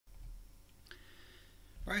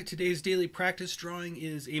Alright, today's daily practice drawing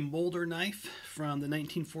is a Moulder knife from the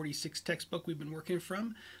 1946 textbook we've been working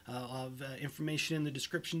from. I'll have information in the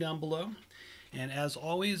description down below. And as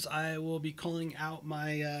always, I will be calling out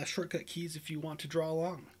my shortcut keys if you want to draw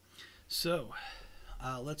along. So,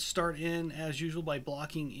 let's start in as usual by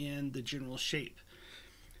blocking in the general shape.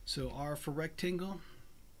 So R for rectangle,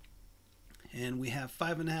 and we have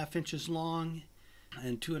 5.5 inches long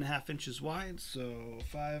and 2.5 inches wide, so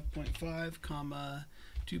 5.5 comma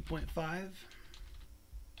 2.5.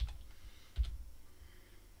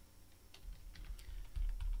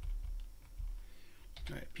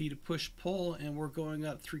 Alright, P to push pull, and we're going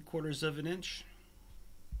up 3/4 of an inch.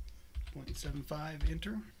 0.75,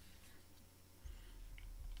 enter.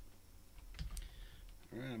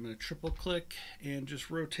 Alright, I'm going to triple click and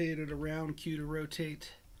just rotate it around. Q to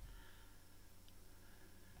rotate.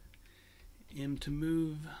 M to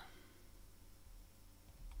move.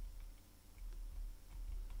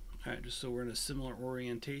 Alright, just so we're in a similar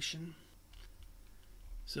orientation.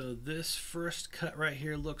 So this first cut right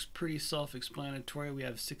here looks pretty self-explanatory. We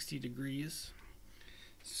have 60 degrees.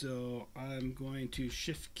 So I'm going to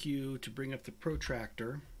Shift Q to bring up the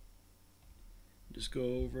protractor. Just go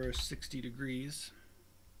over 60 degrees.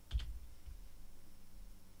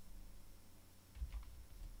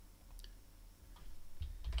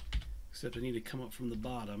 Except I need to come up from the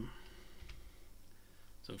bottom.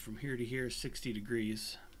 So from here to here is 60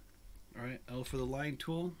 degrees. Alright, L for the line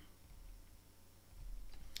tool.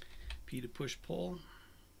 P to push pull.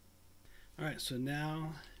 Alright, so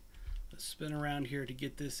now let's spin around here to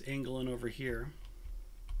get this angle in over here.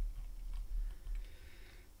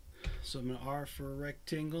 So I'm going to R for a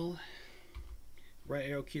rectangle. Right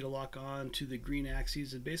arrow key to lock on to the green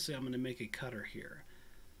axis, and basically I'm going to make a cutter here.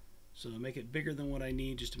 So make it bigger than what I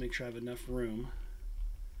need just to make sure I have enough room.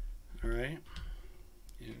 Alright,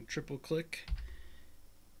 and triple click,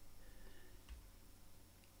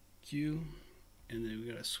 Q, and then we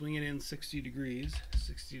got to swing it in 60 degrees.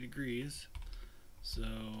 60 degrees. So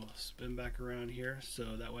spin back around here.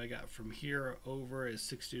 So that way I got from here over is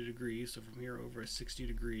 60 degrees. So from here over is 60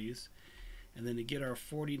 degrees. And then to get our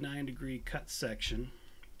 49-degree cut section,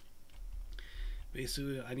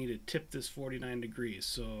 basically I need to tip this 49 degrees.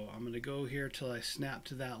 So I'm going to go here till I snap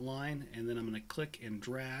to that line, and then I'm going to click and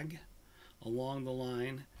drag along the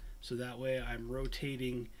line, so that way I'm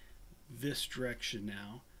rotating this direction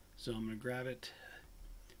now. So I'm going to grab it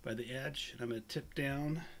by the edge, and I'm going to tip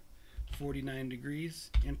down 49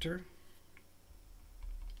 degrees, enter.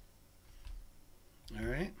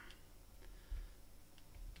 Alright.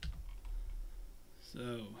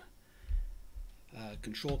 So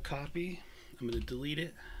control copy. I'm going to delete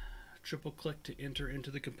it. Triple click to enter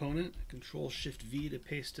into the component. Control Shift V to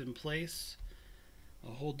paste in place.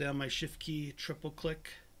 I'll hold down my Shift key, triple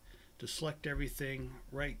click to select everything,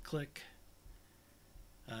 right click,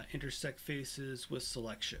 intersect faces with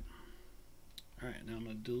selection. Alright, now I'm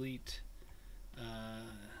going to delete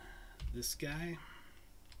this guy.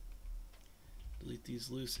 Delete these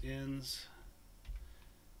loose ends.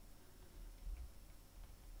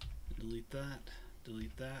 Delete that.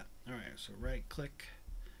 Delete that. Alright, so right click,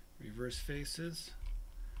 reverse faces.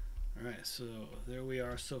 Alright, so there we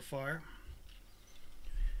are so far.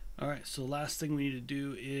 Alright, so the last thing we need to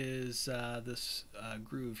do is this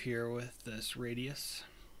groove here with this radius.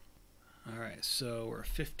 Alright, so we're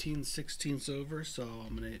 15/16 over, so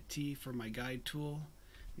I'm going to hit T for my guide tool.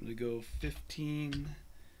 I'm going to go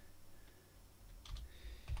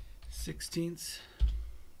 15/16,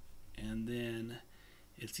 and then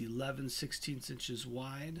it's 11/16 inches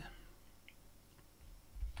wide.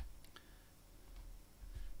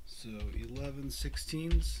 So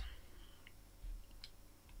 11/16.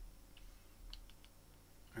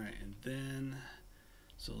 Alright, and then,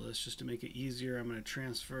 so let's just to make it easier, I'm going to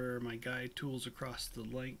transfer my guide tools across the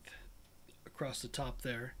length, across the top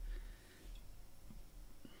there.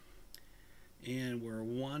 And we're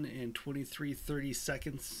 1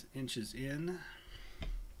 23/32 inches in.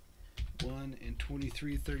 1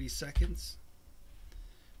 23/32.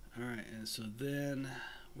 Alright, and so then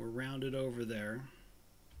we're rounded over there.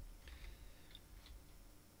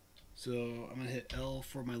 So I'm going to hit L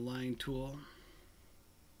for my line tool.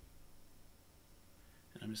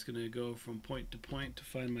 And I'm just going to go from point to point to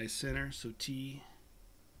find my center. So T,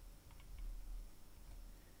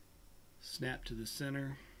 snap to the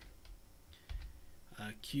center.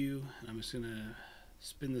 Q, and I'm just going to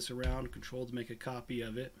spin this around, control to make a copy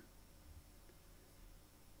of it.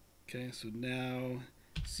 Okay, so now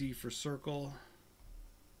C for circle.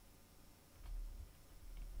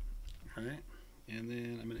 Alright, and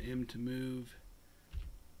then I'm going to M to move,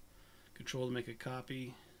 control to make a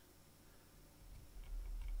copy.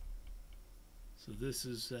 So this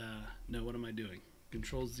is, no, what am I doing?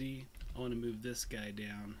 Control Z, I want to move this guy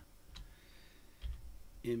down.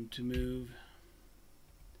 M to move.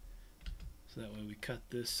 So that way we cut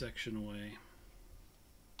this section away.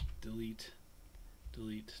 Delete,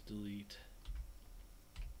 delete, delete.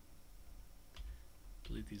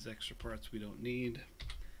 Delete these extra parts we don't need.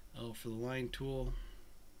 L for the line tool.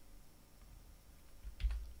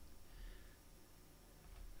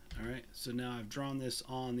 Alright, so now I've drawn this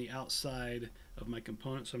on the outside of my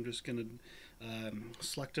component, so I'm just going to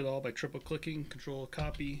select it all by triple clicking, Control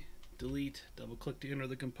copy, delete, double click to enter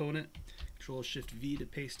the component, Control Shift V to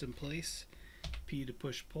paste in place, P to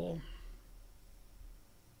push pull,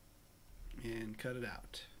 and cut it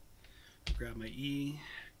out. Grab my E,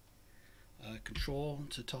 Control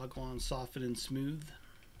to toggle on soften and smooth.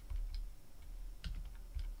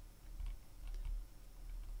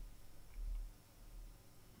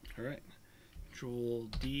 Alright, Control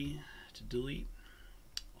D to delete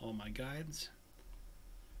all my guides.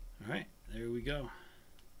 Alright, there we go.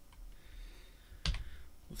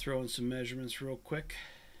 We'll throw in some measurements real quick.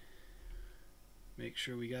 Make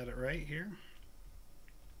sure we got it right here.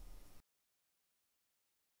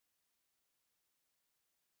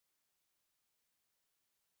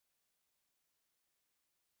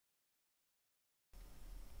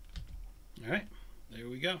 Alright, there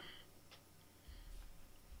we go.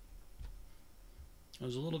 It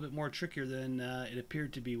was a little bit more trickier than it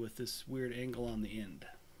appeared to be with this weird angle on the end.